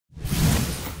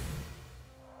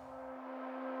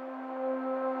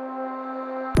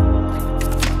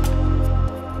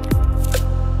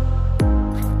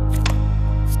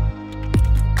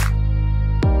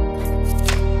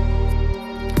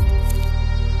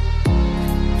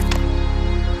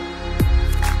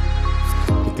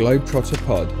Globetrotter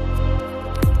Pod.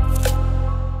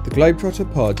 The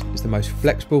Globetrotter Pod is the most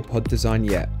flexible pod design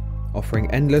yet,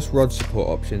 offering endless rod support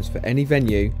options for any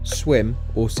venue, swim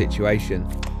or situation.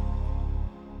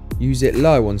 Use it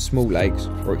low on small lakes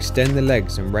or extend the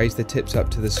legs and raise the tips up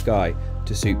to the sky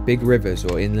to suit big rivers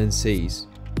or inland seas.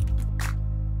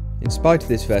 In spite of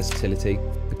this versatility,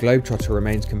 the Globetrotter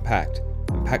remains compact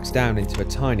and packs down into a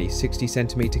tiny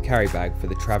 60cm carry bag for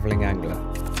the travelling angler.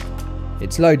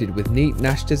 It's loaded with neat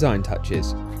Nash design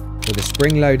touches, with a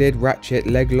spring-loaded ratchet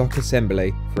leg lock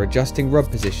assembly for adjusting rod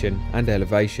position and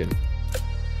elevation.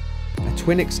 A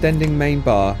twin extending main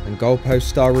bar and goalpost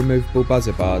style removable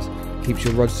buzzer bars keeps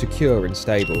your rod secure and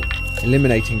stable,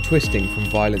 eliminating twisting from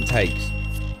violent takes,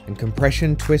 and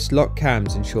compression twist lock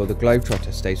cams ensure the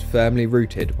Globetrotter stays firmly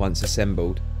rooted once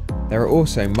assembled. There are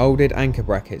also moulded anchor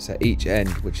brackets at each end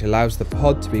which allows the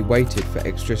pod to be weighted for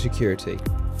extra security.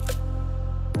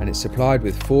 And it's supplied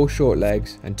with 4 short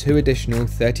legs and 2 additional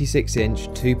 36-inch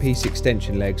 2-piece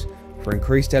extension legs for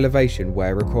increased elevation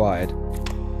where required.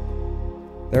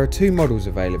 There are 2 models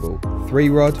available,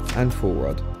 3-rod and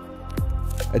 4-rod.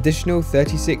 Additional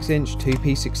 36-inch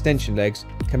 2-piece extension legs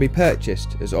can be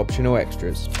purchased as optional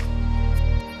extras.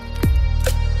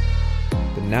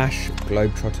 The Nash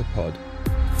Globetrotter Pod.